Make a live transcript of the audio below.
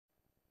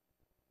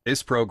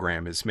This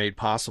program is made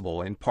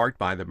possible in part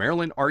by the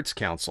Maryland Arts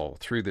Council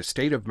through the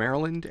State of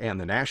Maryland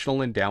and the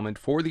National Endowment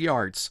for the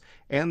Arts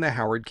and the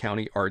Howard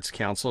County Arts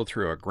Council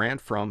through a grant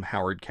from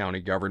Howard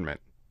County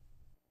government.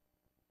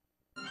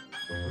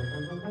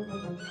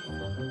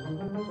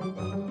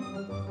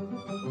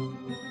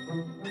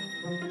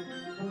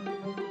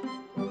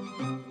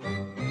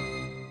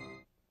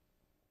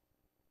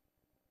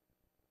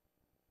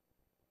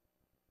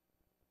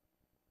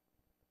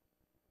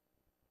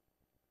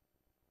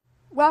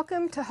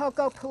 Welcome to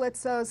Hoko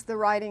Palizzo's The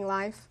Writing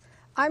Life.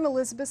 I'm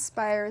Elizabeth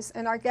Spires,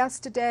 and our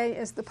guest today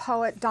is the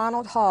poet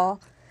Donald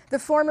Hall, the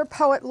former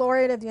Poet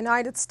Laureate of the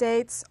United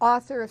States,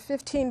 author of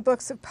 15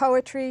 books of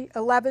poetry,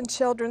 11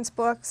 children's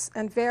books,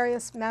 and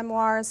various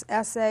memoirs,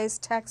 essays,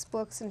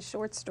 textbooks, and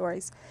short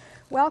stories.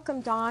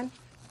 Welcome, Don.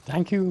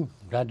 Thank you.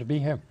 Glad to be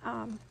here.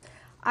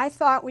 I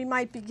thought we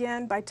might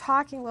begin by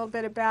talking a little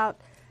bit about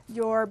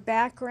your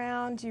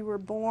background. You were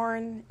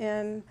born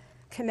in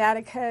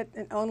Connecticut,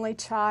 an only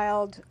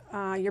child.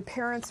 Your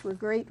parents were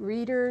great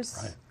readers.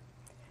 Right.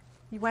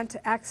 You went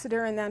to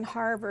Exeter and then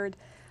Harvard.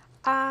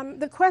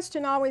 The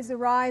question always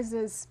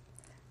arises,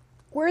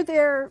 were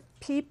there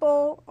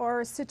people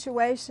or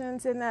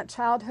situations in that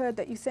childhood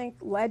that you think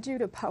led you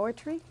to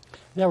poetry?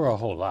 There were a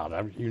whole lot.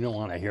 You don't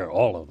want to hear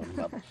all of them,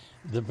 but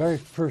the very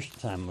first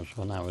time was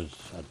when I was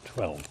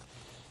 12,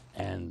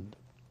 and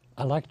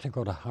I liked to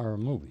go to horror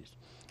movies.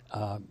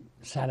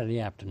 Saturday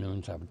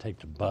afternoons, I would take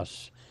the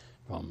bus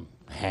from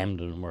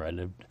Hamden, where I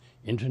lived,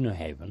 into New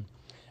Haven,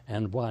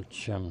 and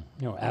watch,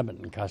 Abbott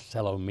and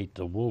Costello meet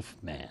the Wolf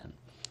Man,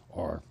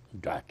 or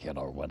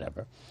Dracula, or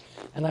whatever.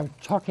 And I was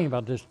talking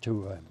about this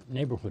to a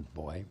neighborhood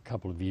boy, a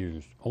couple of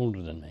years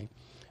older than me,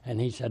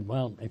 and he said,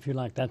 well, if you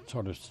like that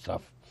sort of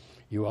stuff,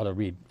 you ought to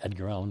read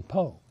Edgar Allan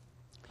Poe.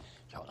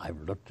 So I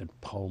looked at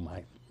Poe.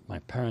 My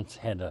parents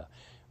had a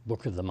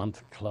Book of the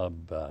Month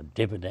Club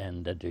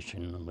dividend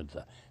edition with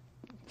the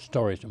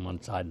stories on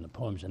one side and the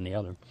poems on the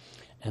other.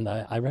 And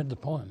I read the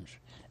poems,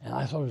 and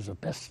I thought it was the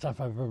best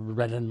stuff I've ever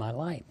read in my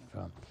life.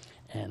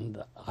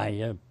 And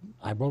I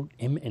wrote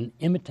an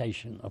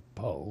imitation of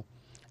Poe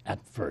at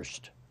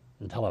first,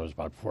 until I was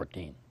about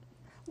 14.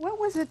 What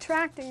was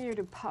attracting you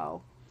to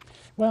Poe?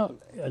 Well,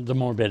 the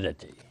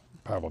morbidity,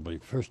 probably,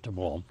 first of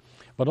all,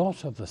 but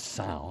also the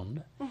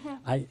sound. Mm-hmm.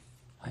 I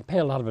pay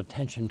a lot of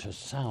attention to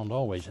sound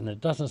always, and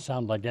it doesn't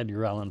sound like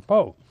Edgar Allan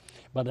Poe.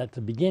 But at the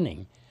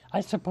beginning,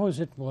 I suppose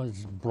it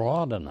was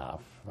broad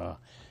enough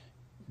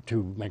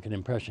to make an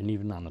impression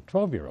even on a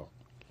 12-year-old.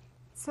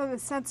 So the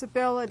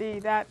sensibility,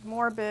 that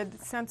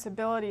morbid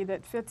sensibility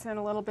that fits in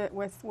a little bit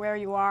with where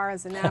you are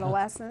as an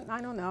adolescent,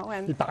 I don't know.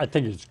 And I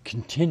think it's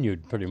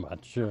continued pretty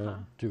much to...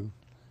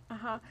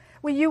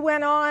 Well, you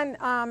went on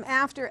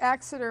after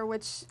Exeter,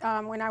 which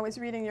when I was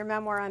reading your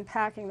memoir,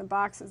 Unpacking the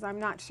Boxes, I'm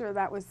not sure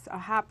that was the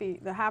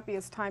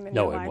happiest time in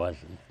your life. No, it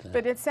wasn't.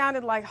 But it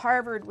sounded like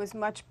Harvard was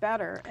much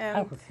better.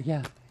 And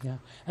yeah.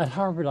 At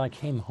Harvard, I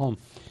came home.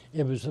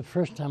 It was the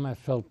first time I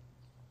felt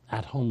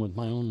at home with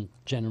my own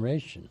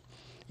generation.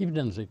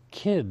 Even as a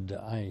kid,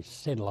 I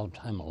stayed a lot of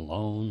time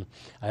alone.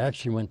 I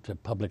actually went to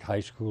public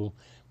high school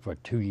for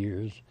 2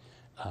 years,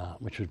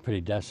 which was pretty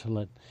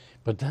desolate.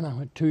 But then I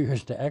went 2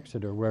 years to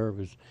Exeter, where it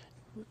was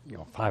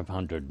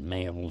 500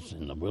 males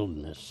in the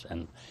wilderness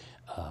and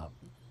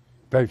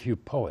very few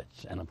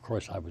poets. And of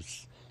course, I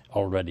was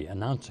already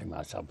announcing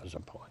myself as a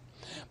poet.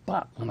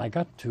 But when I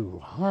got to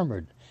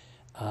Harvard,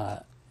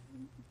 I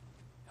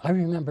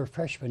remember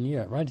freshman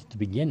year, right at the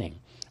beginning,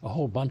 a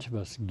whole bunch of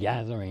us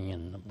gathering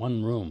in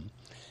one room,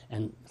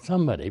 and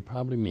somebody,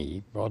 probably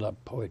me, brought up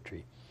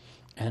poetry,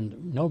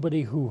 and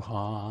nobody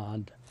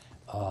hoo-hawed,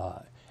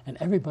 and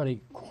everybody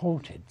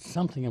quoted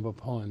something of a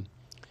poem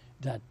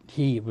that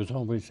it was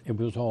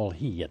all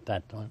he at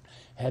that time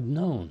had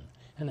known,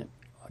 and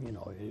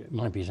it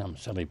might be some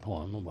silly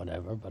poem or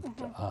whatever, but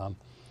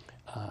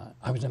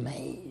I was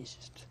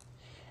amazed,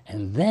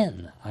 and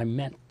then I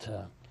met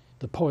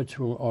the poets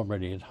who were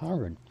already at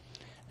Harvard.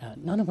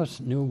 None of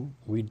us knew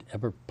we'd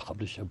ever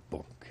publish a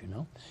book,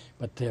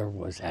 but there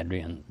was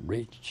Adrienne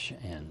Rich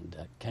and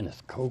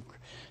Kenneth Koch,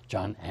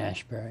 John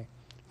Ashbery,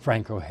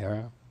 Frank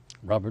O'Hara,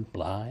 Robert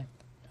Bly.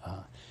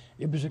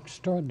 It was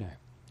extraordinary.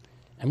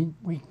 And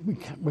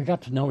we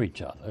got to know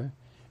each other,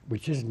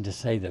 which isn't to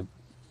say that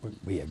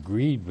we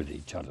agreed with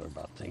each other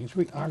about things.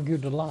 We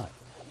argued a lot,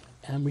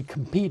 and we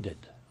competed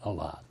a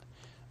lot.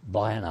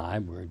 Bly and I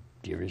were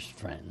dearest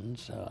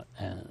friends,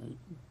 and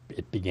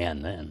it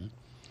began then.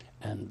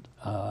 And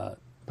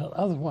but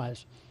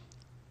otherwise,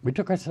 we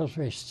took ourselves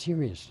very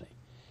seriously,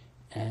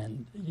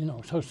 and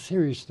so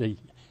seriously,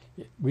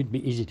 we'd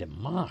be easy to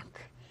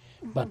mock.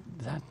 But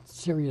that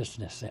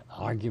seriousness, that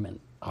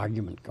argument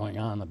going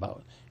on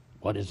about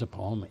what is a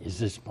poem, is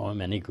this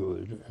poem any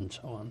good, and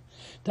so on,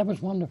 that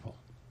was wonderful.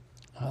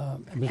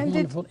 It was a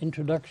wonderful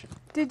introduction.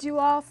 Did you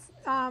all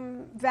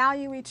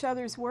value each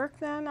other's work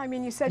then? I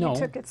mean, you said you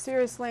took it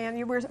seriously, and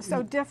you were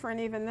so different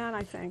even then,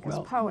 I think, as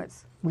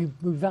poets. We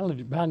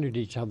valued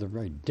each other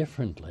very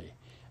differently,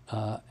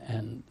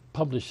 and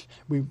published,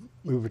 we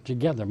were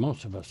together,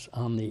 most of us,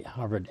 on the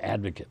Harvard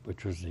Advocate,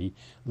 which was the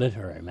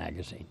literary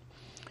magazine.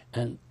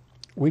 And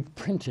we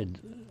printed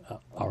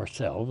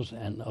ourselves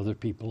and other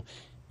people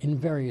in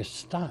various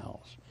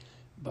styles.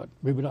 But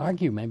we would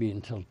argue maybe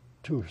until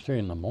 2 or 3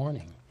 in the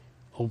morning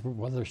over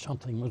whether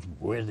something was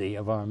worthy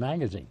of our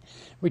magazine,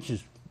 which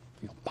is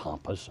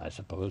pompous, I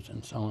suppose,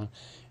 and so on.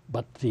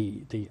 But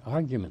the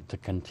argument, the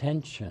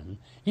contention,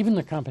 even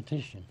the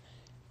competition,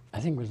 I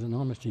think was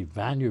enormously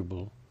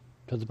valuable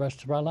to the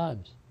rest of our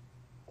lives.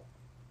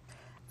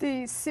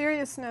 The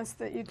seriousness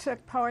that you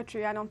took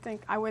poetry,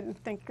 I wouldn't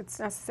think it's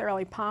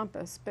necessarily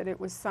pompous, but it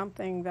was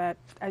something that,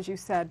 as you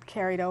said,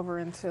 carried over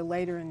into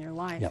later in your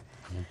life. Yep.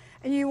 Yeah.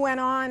 And you went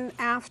on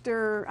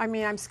after,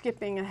 I'm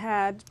skipping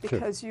ahead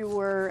because Sure. you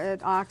were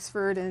at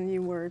Oxford and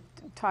you were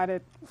taught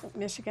at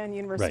Michigan,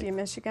 University of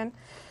Michigan.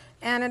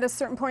 And at a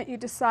certain point you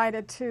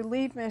decided to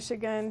leave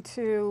Michigan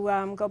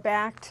to go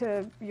back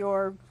to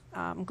your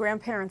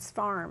grandparents'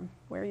 farm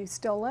where you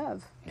still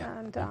live,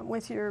 and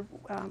with your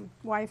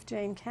wife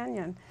Jane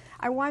Kenyon.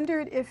 I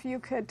wondered if you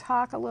could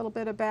talk a little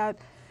bit about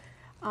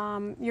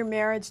your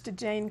marriage to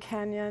Jane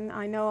Kenyon.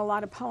 I know a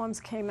lot of poems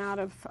came out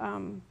of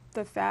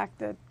the fact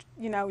that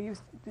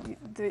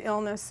the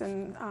illness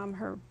and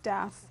her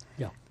death.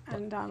 Yeah.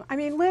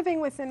 And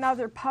living with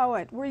another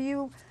poet, were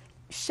you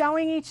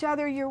showing each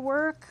other your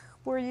work?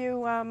 Were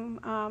you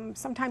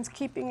sometimes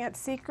keeping it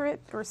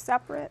secret or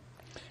separate?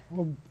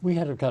 Well, we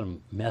had a kind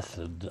of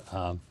method.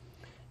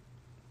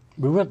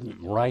 We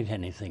wouldn't write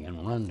anything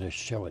and run to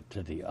show it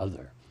to the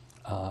other.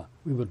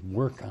 We would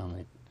work on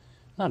it,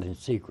 not in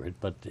secret,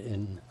 but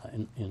in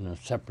a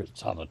separate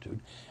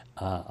solitude,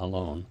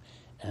 alone.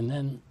 And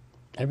then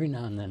every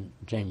now and then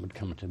Jane would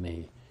come to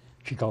me.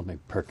 She called me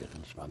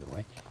Perkins, by the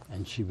way,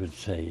 and she would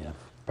say,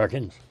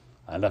 Perkins,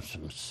 I left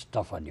some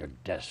stuff on your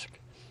desk.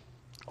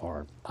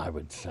 Or I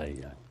would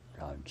say,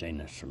 Jane,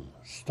 there's some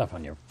stuff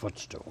on your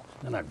footstool.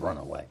 Then I'd run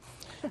away.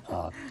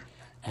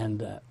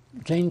 And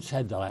Jane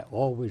said that I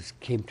always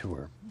came to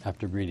her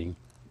after reading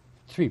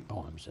 3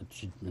 poems that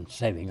she'd been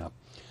saving up.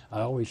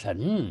 I always said,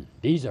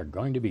 these are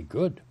going to be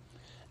good.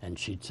 And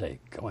she'd say,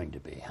 going to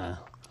be, huh?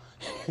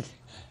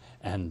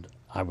 And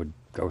I would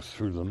go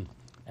through them.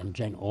 And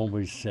Jane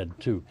always said,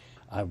 too,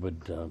 I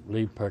would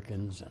leave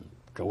Perkins and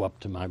go up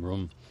to my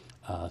room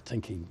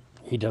thinking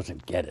he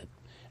doesn't get it.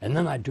 And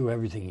then I'd do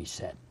everything he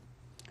said.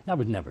 That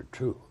was never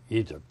true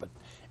either, but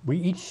we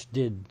each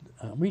did,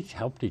 we each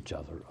helped each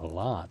other a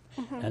lot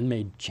and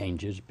made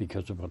changes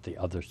because of what the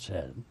other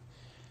said.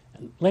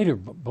 And later,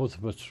 both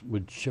of us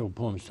would show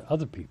poems to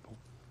other people,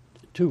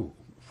 too,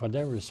 for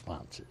their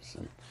responses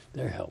and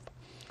their help.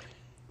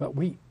 But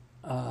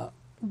there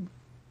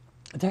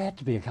had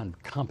to be a kind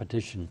of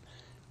competition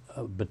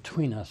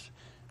between us,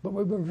 but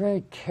we were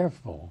very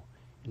careful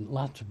in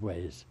lots of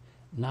ways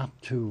not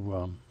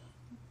to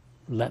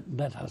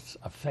let us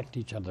affect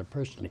each other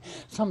personally.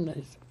 Some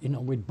days,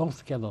 we'd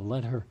both get a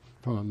letter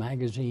from a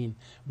magazine.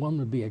 One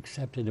would be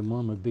accepted and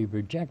one would be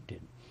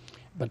rejected.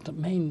 But the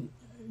main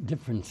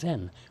difference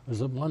then was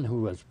the one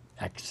who was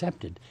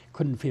accepted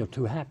couldn't feel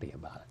too happy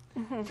about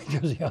it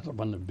because the other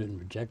one had been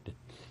rejected.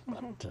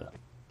 But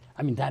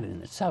that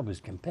in itself is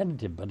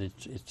competitive, but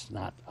it's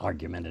not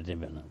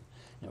argumentative and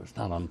it's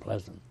not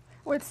unpleasant.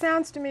 Well, it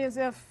sounds to me as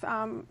if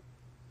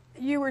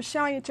you were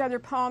showing each other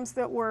poems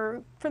that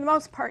were, for the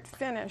most part,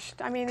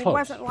 finished. It Close.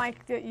 wasn't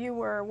like that you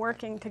were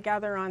working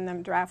together on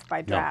them draft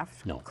by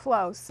draft. No.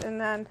 Close. And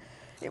then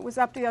it was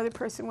up to the other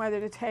person whether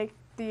to take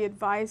the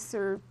advice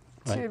or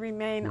to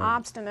remain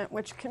obstinate,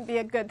 which can be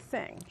a good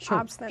thing. Sure,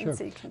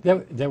 Obstinacy can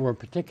be. There were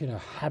particular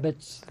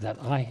habits that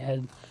I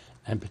had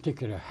and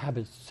particular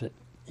habits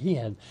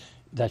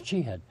that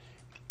she had,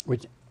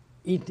 which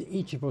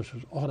each of us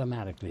was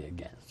automatically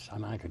against.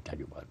 I could tell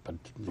you what, but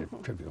they're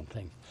trivial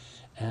things.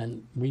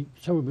 And we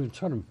would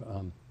sort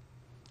of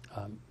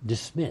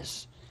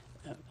dismiss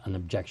an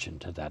objection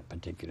to that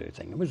particular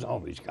thing. It was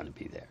always going to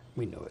be there.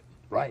 We knew it.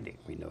 Writing,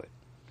 we knew it.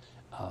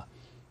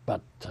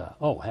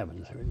 Oh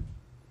heavens,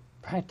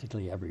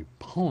 practically every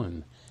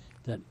poem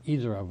that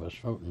either of us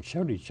wrote and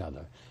showed each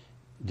other,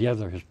 the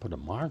other has put a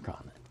mark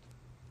on it.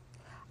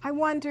 I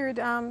wondered,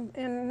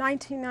 in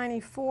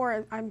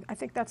 1994, I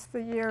think that's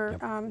the year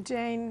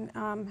Jane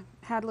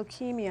had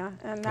leukemia,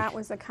 and that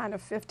was a kind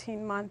of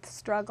 15-month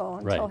struggle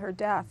until her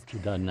death. She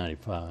died in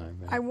 95. Right?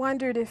 I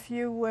wondered if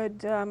you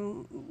would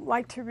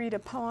like to read a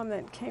poem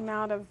that came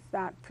out of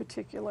that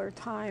particular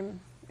time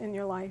in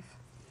your life.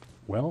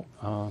 Well,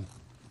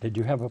 did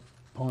you have a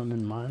poem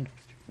in mind?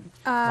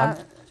 I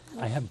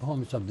have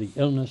poems of the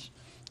illness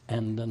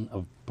and then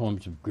of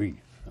poems of grief.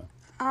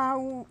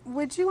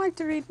 Would you like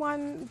to read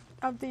one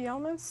of the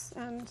illness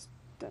and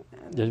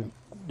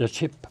the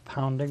ship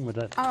pounding? Would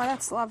that? Oh,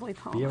 that's a lovely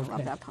poem. Be okay? I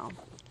love that poem.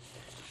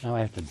 Now I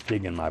have to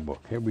dig in my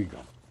book. Here we go.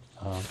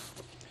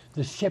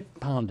 The ship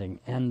pounding,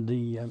 and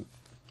the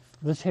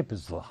ship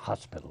is the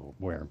hospital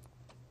where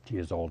she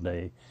is all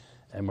day,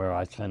 and where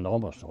I spend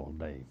almost all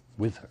day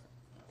with her.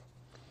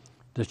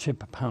 The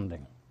ship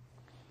pounding.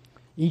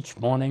 Each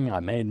morning I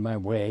made my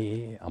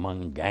way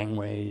among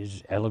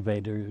gangways,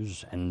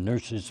 elevators, and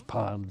nurses'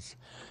 pods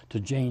to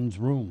Jane's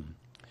room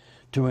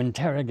to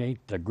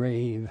interrogate the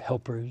grave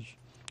helpers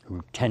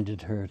who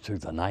tended her through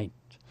the night,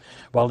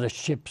 while the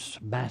ship's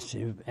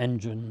massive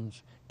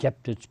engines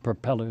kept its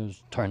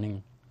propellers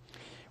turning.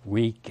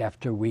 Week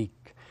after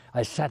week,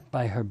 I sat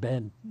by her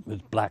bed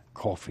with black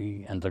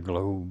coffee and the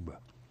globe.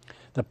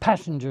 The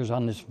passengers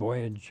on this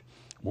voyage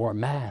wore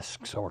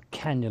masks or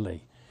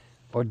cannulae,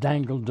 or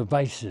dangled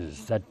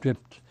devices that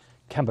dripped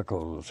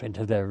chemicals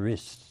into their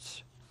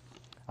wrists.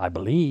 I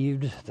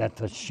believed that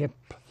the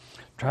ship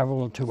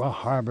traveled to a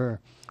harbor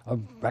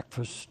of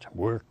breakfast,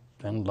 work,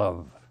 and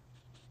love.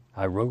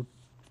 I wrote,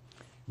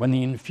 when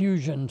the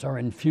infusions are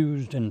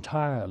infused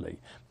entirely,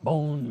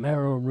 bone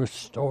marrow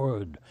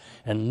restored,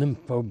 and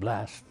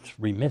lymphoblasts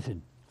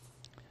remitted,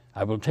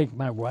 I will take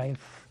my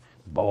wife,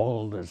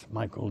 bald as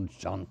Michael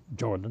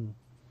Jordan,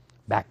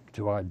 back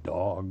to our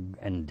dog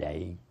and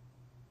day.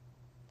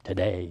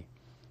 Today,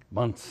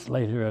 months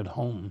later at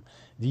home,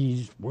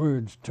 these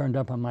words turned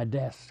up on my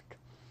desk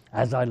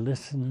as I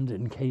listened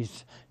in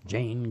case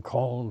Jane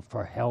called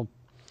for help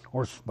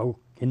or spoke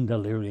in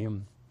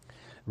delirium,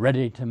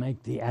 ready to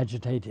make the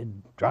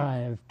agitated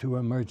drive to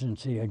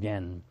emergency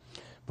again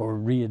for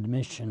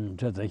readmission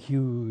to the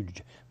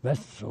huge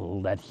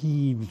vessel that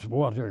heaves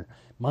water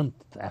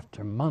month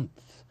after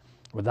month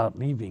without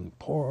leaving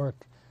port,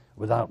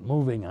 without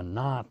moving a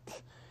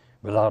knot,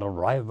 without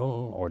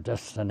arrival or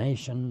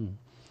destination,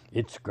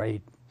 its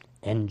great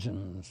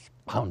engines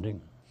pounding.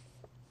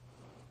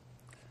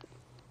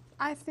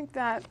 I think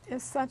that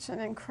is such an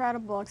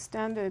incredible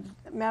extended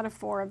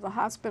metaphor of the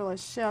hospital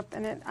as ship.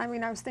 And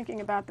I was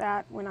thinking about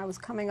that when I was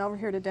coming over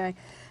here today.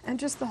 And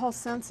just the whole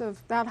sense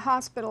of that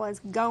hospital is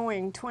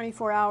going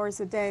 24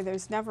 hours a day.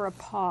 There's never a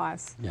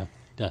pause. Yeah,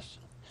 yes.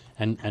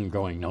 And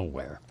going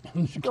nowhere.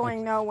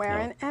 Going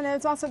nowhere. No. And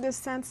there's also this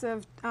sense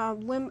of a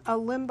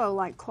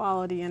limbo-like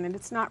quality in it.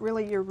 It's not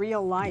really your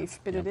real life,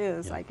 but it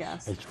is, I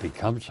guess. It's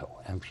become so,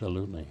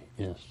 absolutely,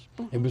 yes.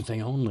 Mm-hmm. It was the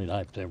only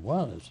life there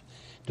was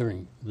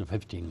during the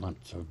 15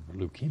 months of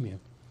leukemia.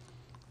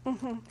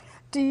 Mm-hmm.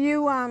 Do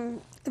you,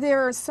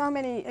 there are so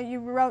many, you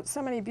wrote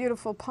so many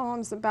beautiful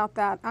poems about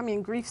that,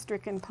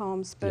 grief-stricken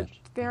poems, but yes.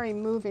 very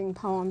moving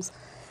poems.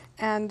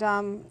 And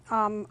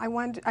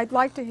I'd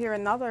like to hear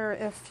another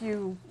if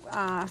you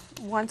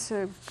want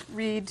to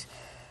read,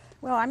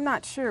 well, I'm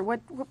not sure,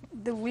 what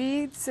the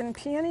Weeds and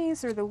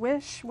Peonies or the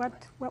Wish, what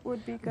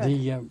would be good?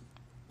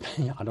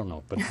 I don't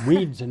know, but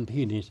Weeds and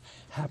Peonies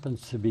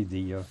happens to be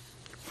the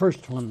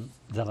first one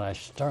that I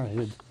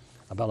started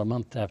about a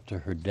month after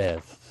her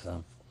death.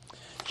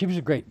 She was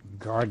a great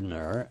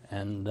gardener,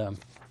 and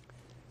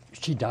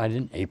she died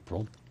in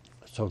April,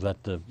 so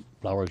that the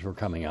flowers were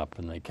coming up,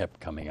 and they kept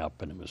coming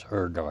up, and it was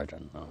her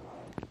garden.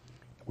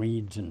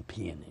 Weeds and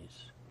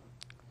Peonies.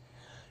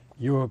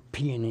 Your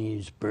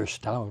peonies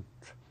burst out,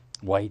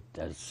 white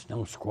as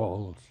snow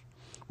squalls,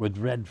 with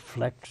red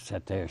flecks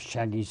at their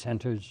shaggy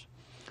centers,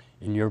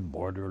 in your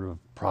border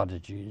of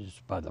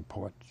prodigies by the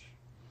porch.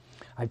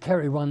 I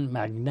carry one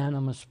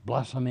magnanimous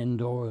blossom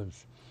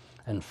indoors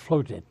and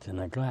float it in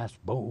a glass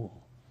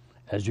bowl,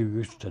 as you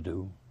used to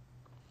do.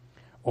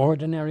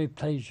 Ordinary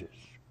pleasures,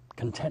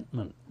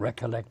 contentment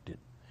recollected,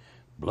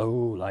 blow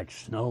like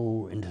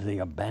snow into the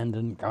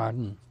abandoned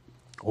garden,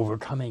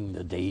 overcoming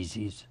the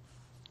daisies.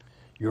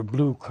 Your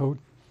blue coat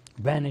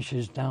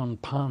vanishes down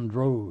Pond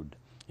Road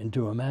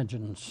into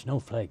imagined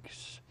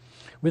snowflakes,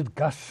 with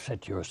Gus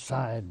at your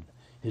side,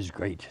 his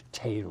great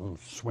tail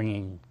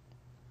swinging.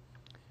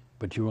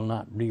 But you will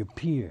not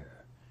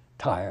reappear,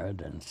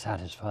 tired and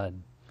satisfied,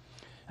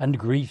 and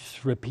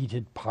grief's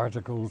repeated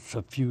particles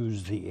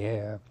suffuse the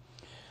air,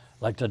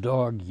 like the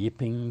dog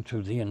yipping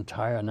through the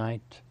entire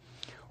night,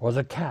 or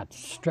the cat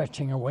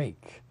stretching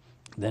awake,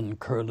 then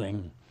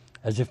curling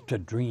as if to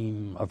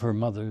dream of her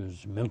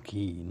mother's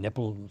milky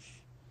nipples.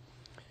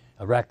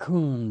 A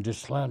raccoon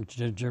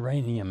dislodged a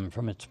geranium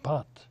from its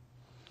pot.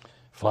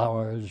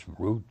 Flowers,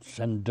 roots,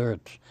 and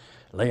dirt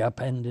lay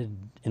upended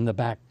in the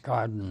back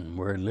garden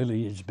where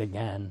lilies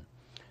began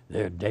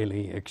their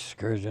daily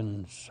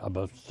excursions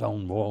above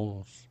stone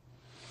walls.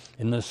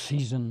 In the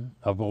season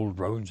of old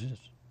roses,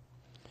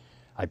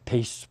 I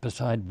paced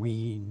beside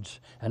weeds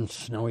and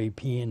snowy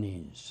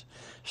peonies,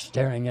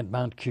 staring at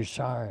Mount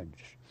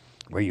Kearsarge,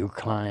 where you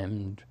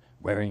climbed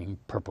wearing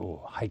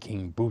purple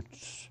hiking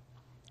boots.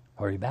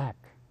 Hurry back.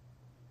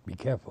 Be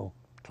careful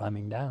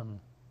climbing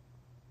down.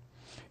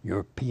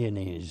 Your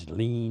peonies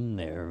lean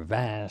their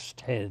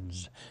vast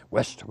heads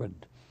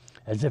westward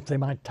as if they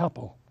might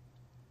topple.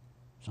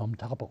 Some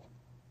topple.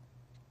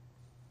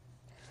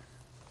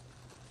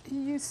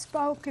 You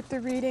spoke at the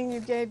reading you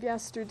gave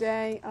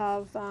yesterday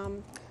of,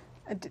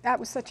 that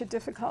was such a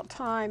difficult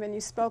time, and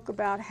you spoke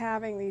about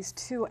having these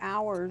 2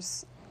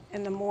 hours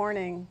in the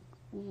morning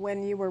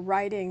when you were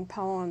writing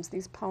poems,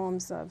 these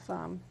poems of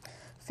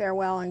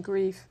farewell and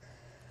grief.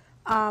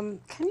 Can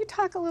you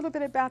talk a little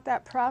bit about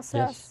that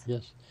process?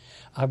 Yes.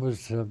 I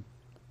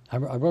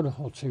wrote a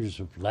whole series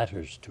of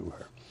letters to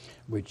her,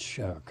 which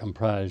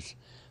comprise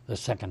the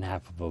second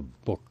half of a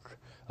book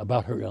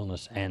about her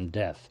illness and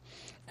death.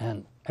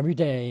 And every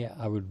day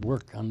I would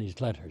work on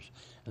these letters,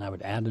 and I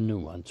would add a new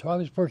one. So I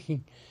was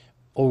working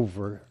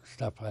over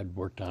stuff I'd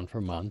worked on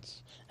for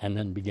months, and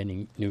then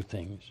beginning new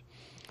things.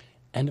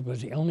 And it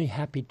was the only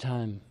happy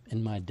time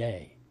in my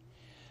day.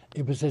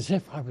 It was as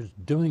if I was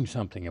doing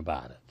something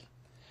about it.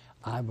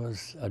 I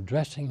was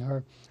addressing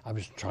her. I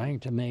was trying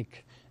to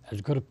make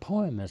as good a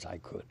poem as I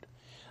could.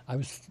 I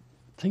was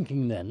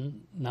thinking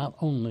then not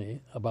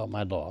only about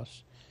my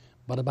loss,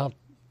 but about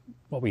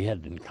what we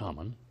had in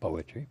common,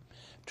 poetry,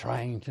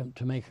 trying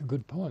to make a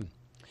good poem.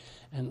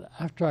 And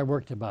after I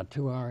worked about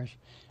 2 hours,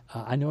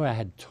 I knew I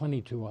had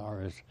 22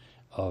 hours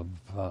of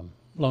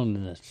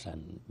loneliness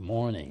and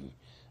mourning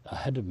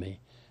ahead of me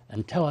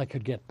until I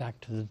could get back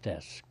to the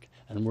desk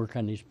and work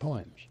on these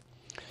poems.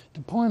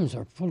 The poems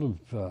are full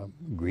of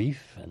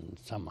grief and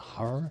some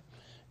horror,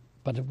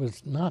 but it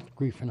was not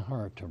grief and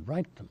horror to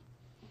write them.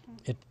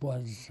 It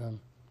was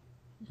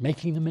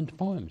making them into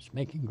poems,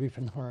 making grief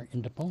and horror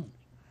into poems.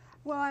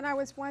 Well, and I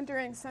was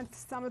wondering,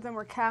 since some of them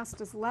were cast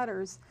as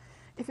letters,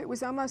 if it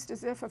was almost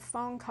as if a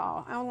phone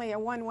call, only a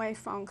one-way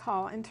phone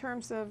call, in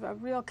terms of a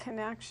real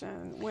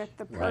connection with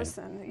the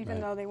person, right, even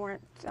right. though they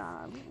weren't...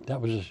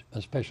 That was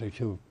especially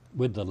true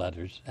with the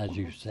letters, as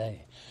you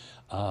say.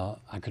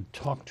 I could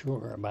talk to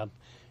her about,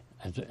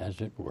 as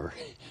it were,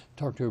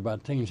 talk to her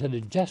about things that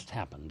had just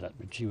happened that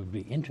she would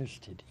be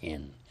interested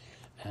in.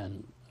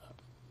 And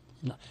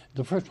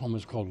the first one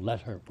was called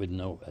Letter with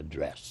No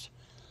Address.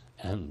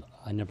 And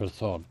I never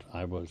thought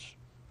I was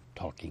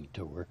talking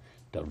to her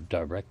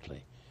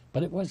directly.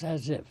 But it was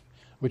as if,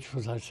 which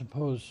was, I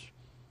suppose,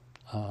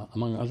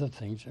 among other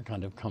things, a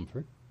kind of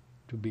comfort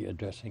to be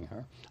addressing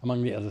her,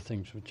 among the other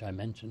things which I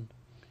mentioned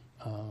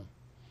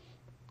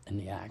in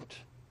the act.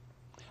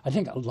 I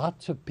think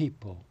lots of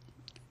people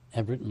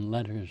have written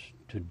letters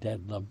to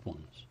dead loved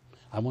ones.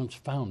 I once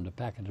found a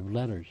packet of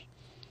letters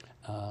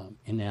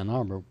in Ann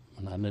Arbor,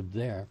 when I lived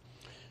there,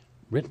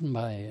 written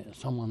by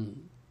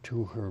someone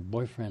to her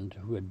boyfriend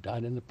who had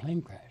died in a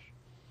plane crash.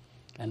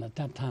 And at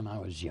that time I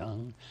was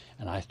young,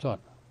 and I thought,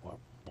 well,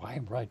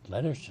 why write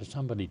letters to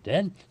somebody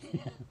dead?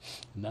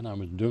 And then I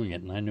was doing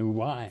it, and I knew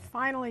why.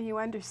 Finally you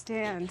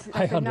understand.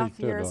 I Enough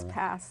understood, years all right.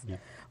 passed. Yeah.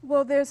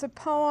 Well, there's a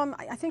poem,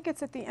 I think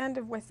it's at the end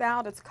of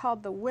Without, it's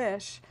called The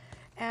Wish,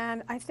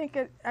 and I think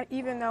it,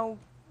 even though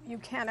you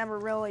can't ever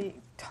really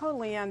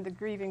totally end the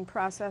grieving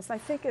process, I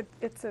think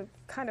it's a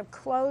kind of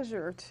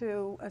closure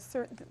to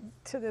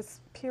this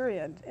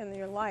period in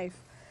your life.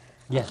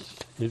 Yes,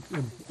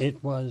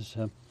 it was,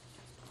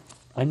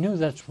 I knew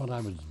that's what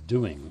I was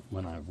doing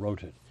when I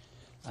wrote it.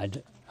 I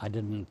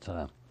didn't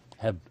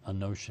have a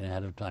notion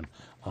ahead of time,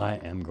 I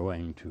am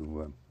going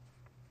to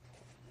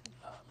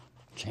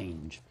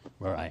change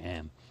where I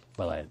am.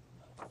 But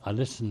I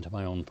listened to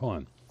my own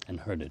poem and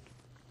heard it.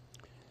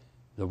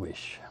 The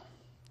Wish.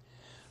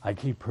 I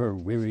keep her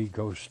weary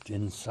ghost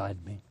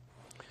inside me.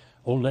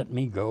 Oh, let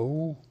me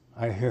go,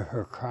 I hear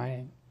her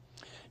crying.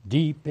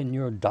 Deep in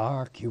your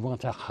dark you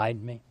want to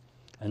hide me,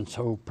 and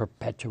so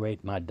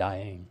perpetuate my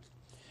dying.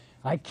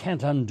 I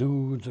can't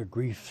undo the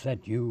grief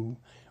that you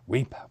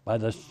weep by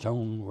the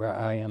stone where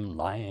I am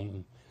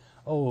lying.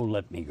 Oh,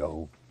 let me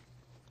go.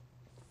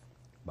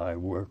 By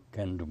work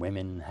and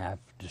women half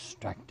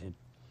distracted,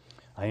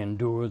 I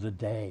endure the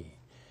day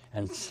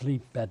and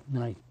sleep at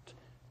night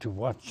to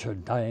watch her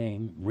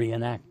dying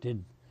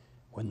reenacted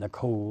when the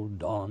cold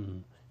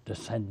dawn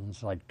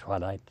descends like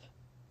twilight.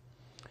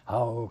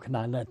 How can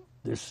I let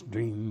this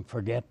dream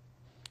forget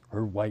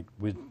her white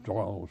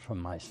withdrawal from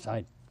my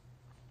sight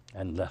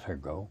and let her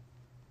go?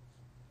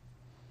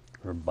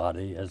 Her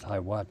body, as I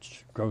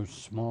watch, grows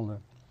smaller.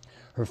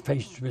 Her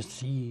face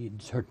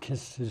recedes, her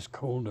kiss is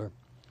colder.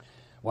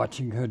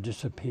 Watching her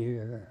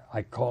disappear,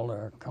 I call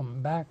her,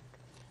 come back,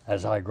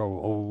 as I grow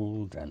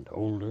old and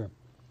older.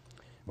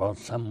 While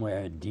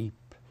somewhere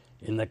deep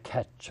in the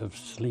catch of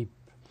sleep,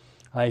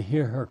 I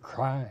hear her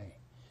cry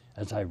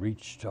as I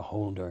reach to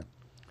hold her.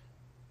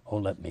 Oh,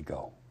 let me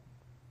go.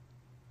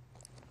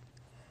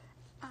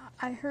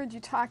 I heard you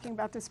talking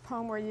about this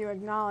poem where you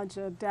acknowledge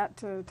a debt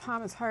to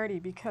Thomas Hardy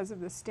because of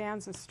the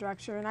stanza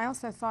structure, and I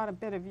also thought a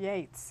bit of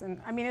Yeats.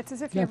 And I mean, it's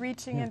as if you're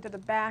reaching into the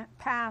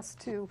past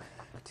to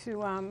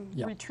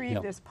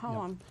retrieve this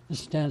poem. The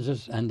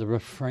stanzas and the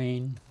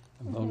refrain,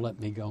 oh, let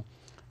me go.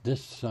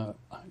 This,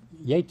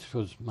 Yeats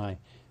was my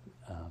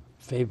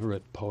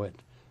favorite poet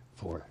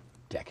for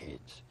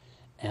decades.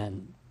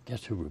 And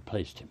guess who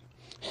replaced him?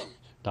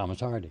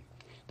 Thomas Hardy.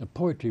 The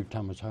poetry of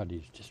Thomas Hardy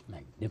is just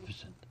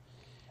magnificent.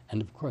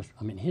 And of course,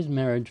 I mean, his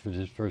marriage with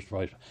his first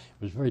wife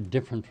was very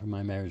different from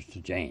my marriage to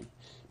Jane.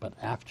 But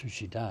after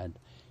she died,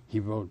 he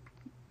wrote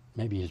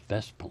maybe his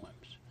best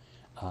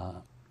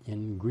poems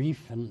in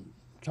grief and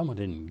somewhat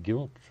in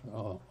guilt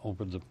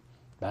over the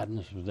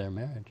badness of their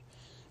marriage.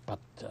 But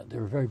they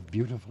were very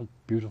beautiful,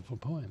 beautiful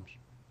poems.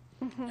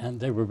 Mm-hmm. And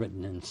they were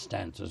written in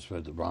stanzas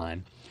with the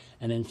rhyme,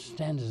 and in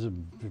stanzas of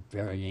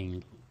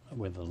varying,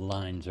 where the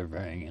lines are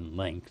varying in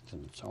length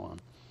and so on.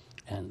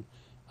 And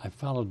I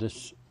followed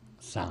this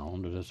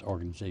sound, or this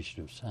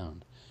organization of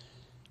sound,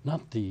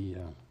 not the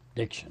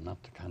diction,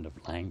 not the kind of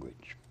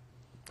language,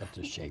 but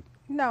the shape.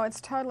 No,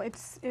 it's totally.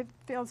 It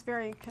feels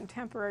very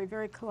contemporary,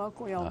 very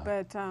colloquial,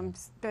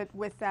 but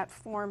with that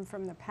form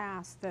from the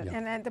past. That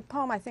and the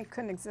poem I think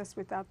couldn't exist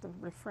without the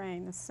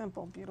refrain. The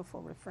simple,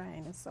 beautiful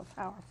refrain is so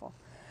powerful.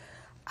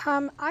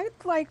 I'd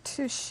like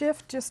to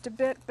shift just a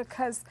bit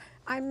because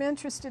I'm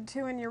interested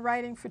too in your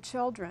writing for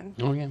children.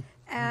 Oh yeah.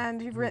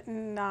 And you've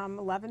written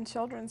 11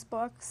 children's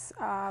books.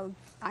 I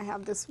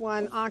have this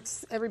one,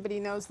 everybody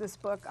knows this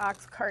book,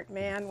 Ox Cart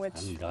Man, which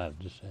I'm glad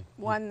to say.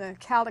 won the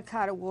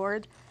Caldecott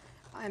Award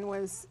and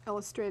was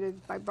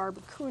illustrated by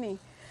Barbara Cooney.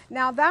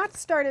 Now that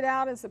started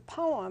out as a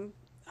poem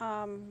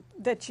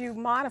that you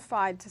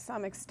modified to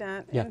some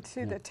extent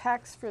into the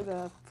text for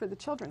the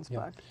children's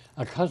book.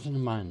 A cousin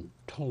of mine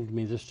told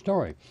me this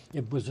story.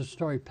 It was a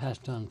story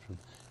passed on from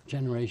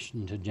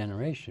generation to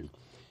generation.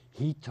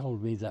 He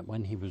told me that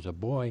when he was a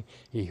boy,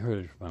 he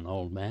heard it from an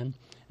old man,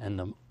 and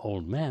the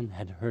old man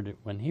had heard it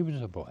when he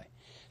was a boy.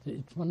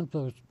 It's one of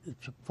those,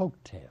 it's a folk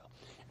tale.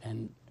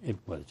 And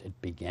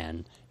it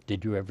began,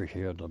 did you ever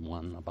hear the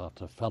one about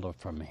the fellow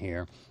from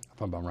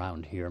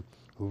around here,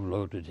 who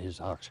loaded his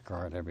ox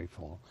cart every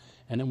fall?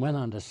 And it went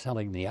on to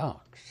selling the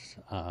ox.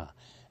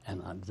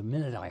 And the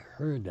minute I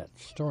heard that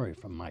story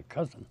from my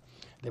cousin,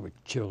 there were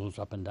chills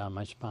up and down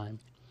my spine.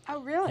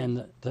 Oh, really?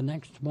 And the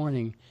next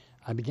morning,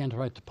 I began to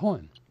write the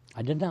poem.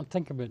 I did not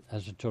think of it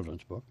as a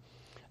children's book.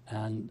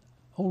 And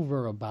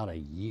over about a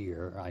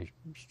year, I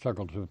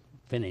struggled to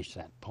finish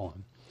that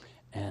poem.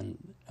 And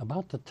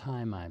about the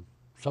time I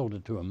sold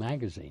it to a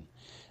magazine,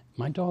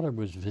 my daughter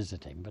was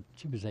visiting, but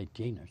she was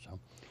 18 or so.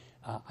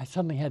 I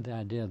suddenly had the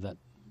idea that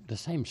the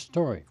same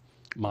story,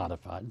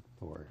 modified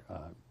for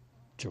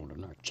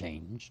children or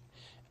changed,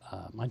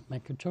 might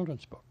make a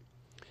children's book.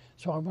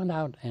 So I went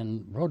out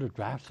and wrote a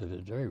draft of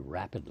it very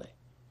rapidly.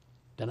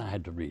 Then I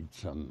had to read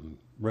some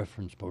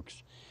reference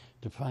books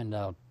to find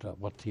out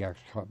what the Ox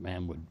Cart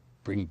Man would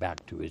bring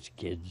back to his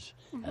kids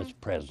as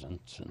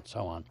presents and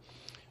so on.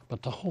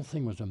 But the whole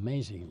thing was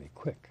amazingly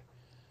quick.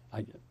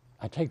 I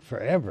take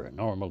forever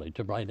normally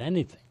to write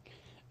anything,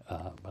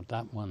 but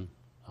that one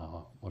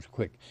was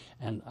quick.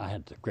 And I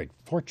had the great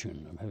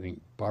fortune of having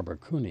Barbara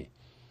Cooney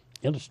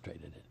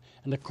illustrated it.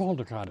 And the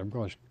Caldecott, of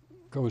course,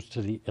 goes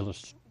to the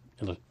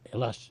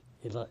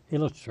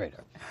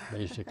illustrator,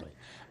 basically.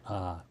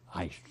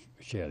 I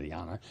share the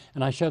honor,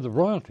 and I share the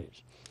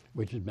royalties,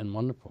 which has been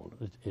wonderful.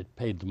 It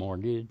paid the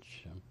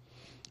mortgage.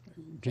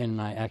 Jane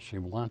and I actually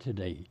wanted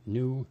a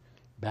new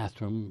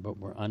bathroom, but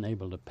were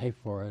unable to pay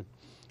for it.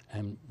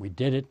 And we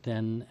did it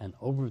then, and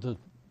over the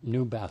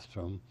new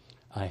bathroom,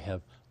 I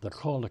have the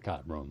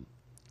Caldecott room.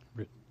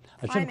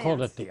 I should have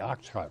called it the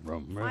Ox Cart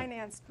room. Really.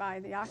 Financed by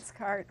the Ox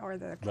Cart or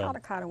the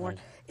Caldecott Award.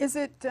 Right. Is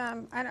it,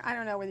 I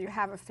don't know whether you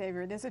have a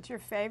favorite, is it your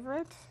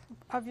favorite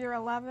of your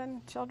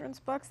 11 children's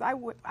books? I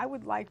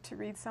would like to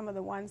read some of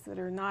the ones that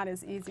are not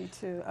as easy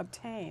to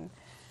obtain.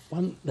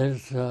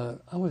 There's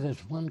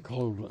one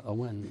called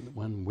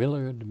When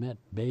Willard Met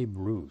Babe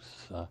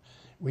Ruth,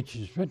 which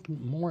is written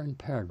more in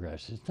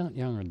paragraphs. It's not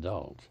young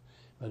adult,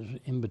 but it's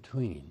in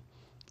between.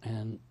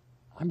 And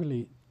I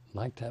really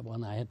liked that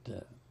one. I had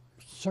to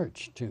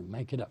search to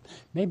make it up.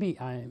 Maybe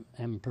I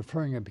am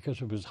preferring it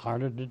because it was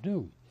harder to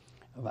do.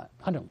 But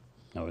I don't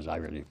know as I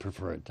really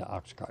prefer it to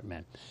Ox Cart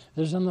Man.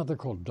 There's another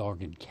called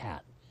Dog and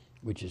Cat,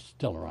 which is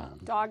still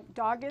around.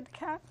 Dogged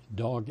Cat?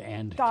 Dog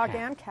and Dog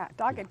Cat. and Cat.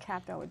 Dogged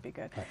Cat, though, would be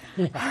good.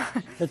 Yeah,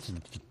 it's a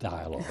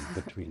dialogue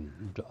between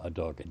a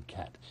dog and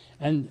cat.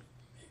 And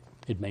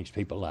it makes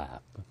people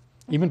laugh,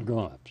 even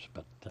grown-ups,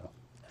 but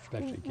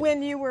especially kids.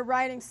 When you were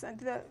writing,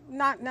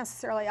 not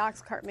necessarily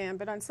Ox Cart Man,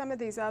 but on some of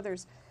these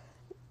others,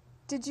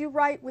 did you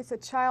write with a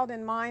child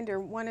in mind or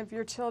one of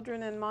your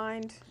children in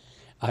mind?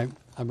 I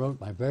wrote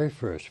my very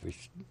first,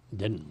 which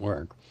didn't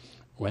work,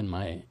 when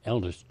my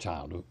eldest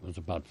child was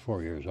about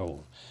 4 years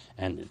old,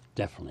 and it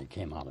definitely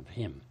came out of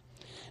him.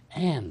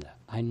 And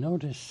I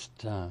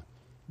noticed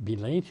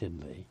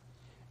belatedly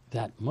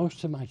that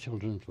most of my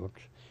children's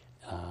books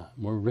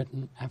were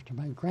written after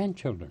my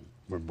grandchildren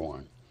were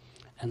born.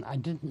 And I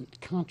didn't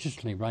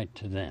consciously write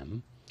to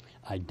them.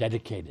 I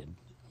dedicated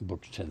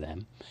books to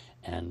them,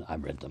 and I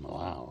read them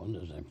aloud,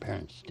 as their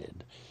parents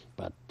did.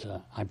 But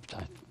I'm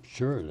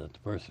sure that the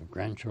birth of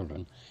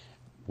grandchildren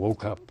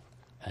woke up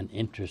an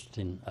interest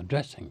in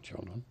addressing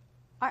children.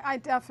 I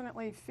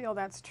definitely feel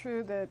that's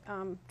true, that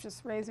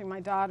just raising my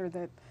daughter,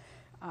 that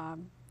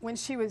when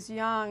she was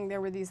young,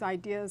 there were these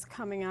ideas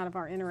coming out of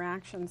our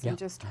interactions and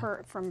just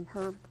from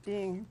her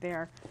being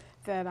there,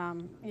 that,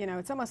 you know,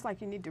 it's almost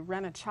like you need to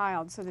rent a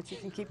child so that you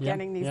can keep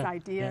getting these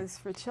ideas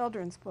for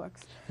children's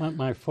books.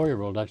 My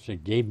 4-year-old actually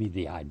gave me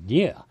the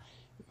idea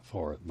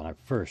for my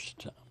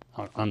first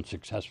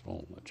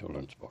unsuccessful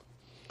children's book.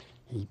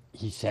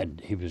 He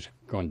said he was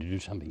going to do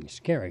something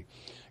scary,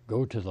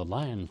 go to the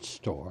lion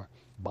store,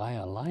 buy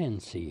a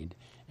lion seed,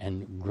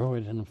 and grow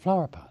it in a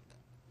flower pot.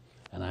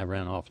 And I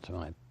ran off to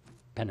my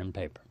pen and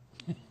paper.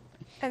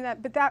 And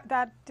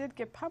that did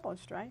get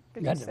published, right?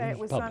 Did you say it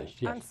was published,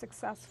 yes.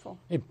 Unsuccessful?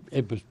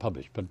 It was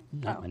published, but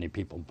not many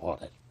people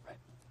bought it.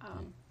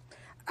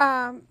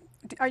 Right.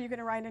 Are you going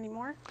to write any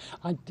more?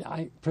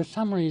 For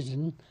some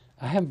reason,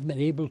 I haven't been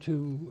able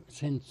to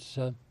since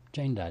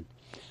Jane died.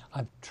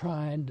 I've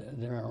tried.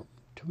 There are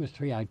 2 or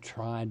 3 I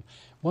tried.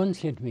 One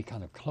seemed to be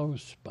kind of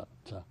close, but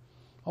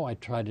I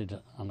tried it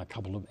on a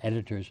couple of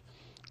editors,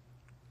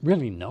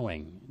 really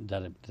knowing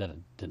that it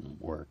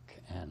didn't work,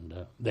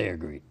 and they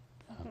agreed.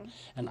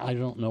 And I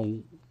don't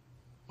know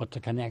what the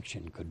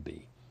connection could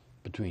be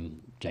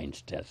between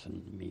Jane's death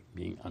and me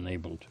being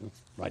unable to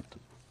write them.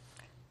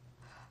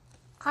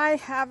 I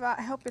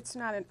hope it's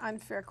not an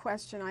unfair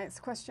question. It's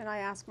a question I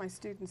ask my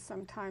students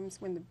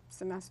sometimes when the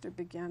semester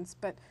begins.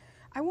 But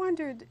I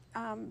wondered,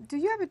 do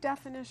you have a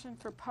definition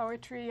for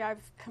poetry?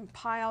 I've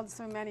compiled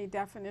so many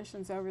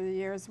definitions over the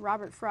years.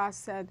 Robert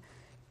Frost said,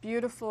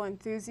 beautiful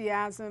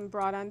enthusiasm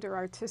brought under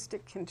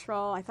artistic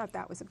control. I thought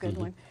that was a good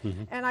one.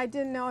 And I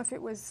didn't know if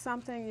it was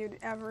something you'd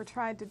ever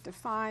tried to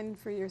define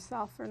for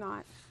yourself or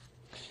not.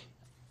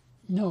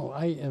 No,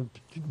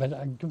 but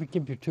I'll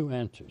give you 2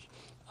 answers.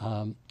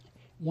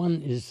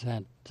 One is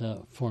that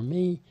for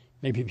me,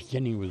 maybe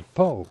beginning with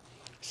Poe,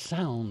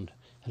 sound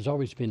has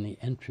always been the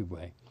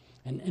entryway.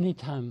 And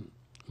anytime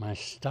my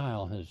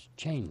style has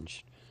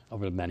changed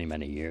over many,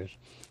 many years,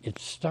 it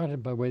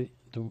started by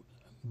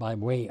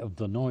way of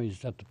the noise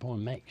that the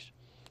poem makes,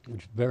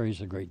 which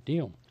varies a great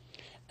deal.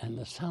 And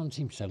the sound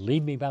seems to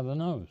lead me by the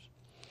nose.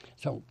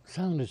 So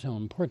sound is so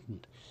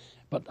important.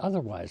 But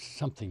otherwise,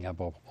 something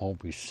I've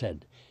always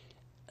said,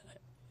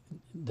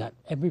 that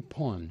every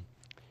poem,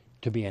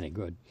 to be any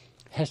good,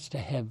 has to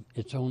have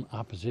its own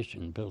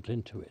opposition built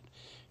into it.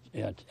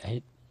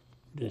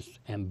 This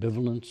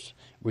ambivalence,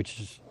 which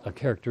is a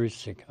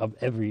characteristic of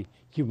every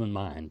human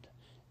mind,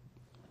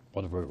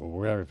 whether we're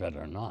aware of it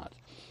or not,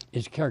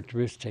 is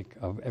characteristic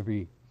of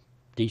every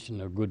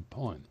decent or good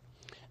poem.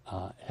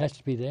 It has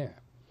to be there.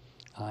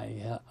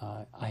 I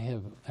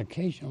have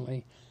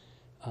occasionally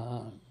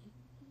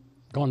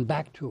gone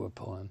back to a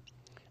poem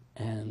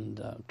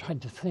and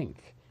tried to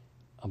think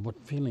of what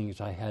feelings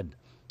I had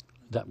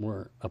that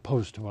were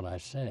opposed to what I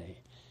say,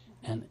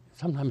 and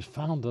sometimes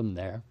found them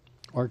there,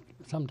 or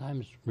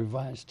sometimes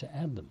revised to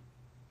add them.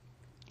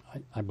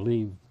 I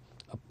believe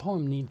a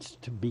poem needs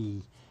to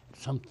be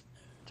something.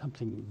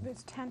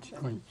 There's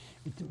tension.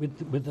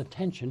 With the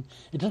tension,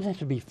 it doesn't have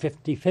to be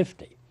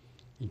 50-50.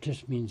 It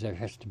just means there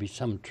has to be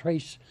some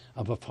trace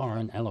of a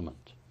foreign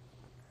element.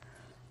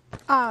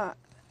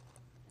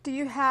 Do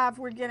you have,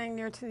 we're getting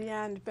near to the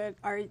end, but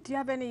do you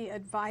have any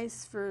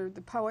advice for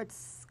the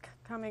poets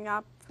coming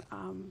up?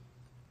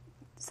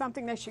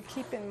 Something they should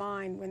keep in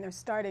mind when they're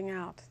starting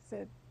out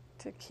to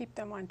keep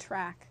them on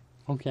track?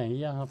 Okay,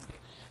 yeah.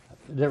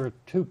 There are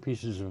 2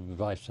 pieces of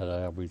advice that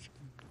I always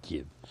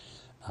give.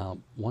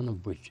 One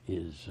of which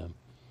is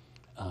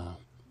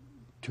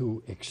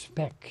to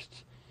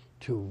expect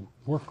to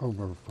work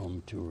over a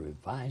poem, to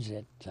revise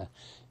it.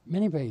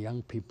 Many very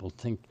young people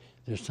think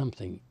there's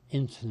something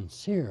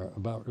insincere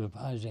about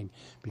revising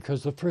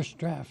because the first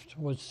draft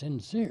was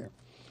sincere.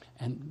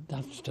 And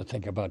that's to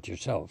think about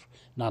yourself,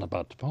 not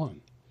about the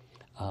poem.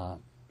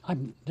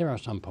 There are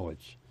some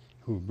poets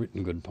who've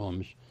written good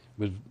poems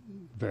with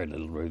very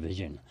little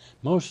revision.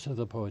 Most of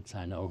the poets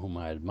I know whom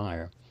I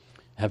admire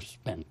have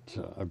spent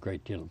a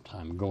great deal of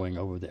time going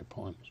over their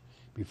poems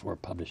before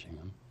publishing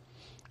them.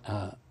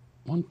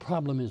 One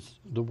problem is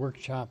the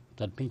workshop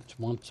that meets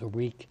once a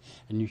week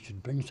and you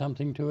should bring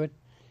something to it.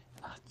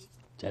 It's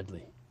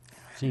deadly.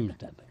 Seems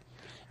deadly.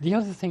 The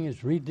other thing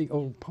is read the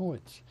old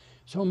poets.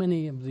 So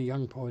many of the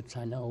young poets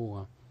I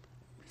know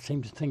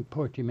seem to think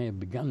poetry may have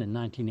begun in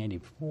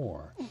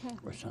 1984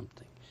 or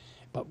something.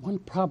 But one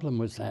problem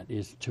with that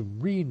is to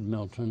read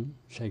Milton,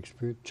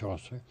 Shakespeare,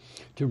 Chaucer,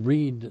 to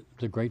read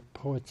the great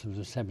poets of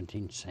the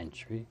 17th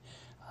century,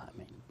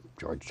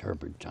 George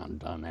Herbert, John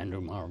Donne,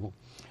 Andrew Marvell.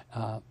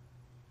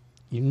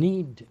 You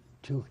need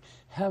to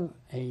have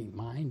a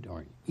mind or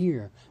an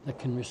ear that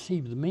can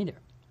receive the meter.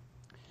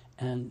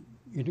 And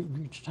you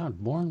just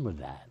aren't born with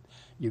that.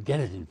 You get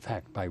it, in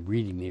fact, by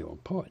reading the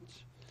old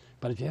poets.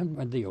 But if you haven't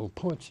read the old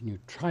poets and you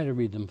try to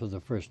read them for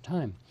the first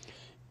time,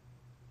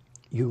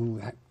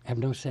 you have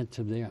no sense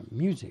of their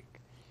music,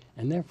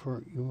 and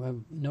therefore you have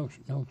no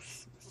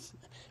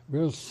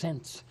real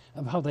sense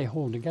of how they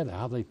hold together,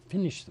 how they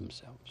finish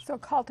themselves. So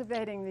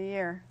cultivating the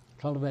ear.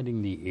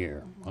 Cultivating the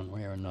ear, one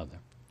way or another.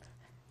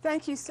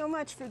 Thank you so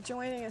much for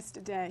joining us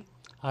today.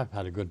 I've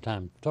had a good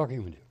time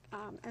talking with you.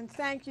 And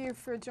thank you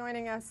for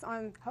joining us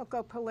on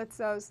Hoko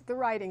Palizzo's The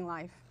Writing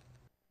Life.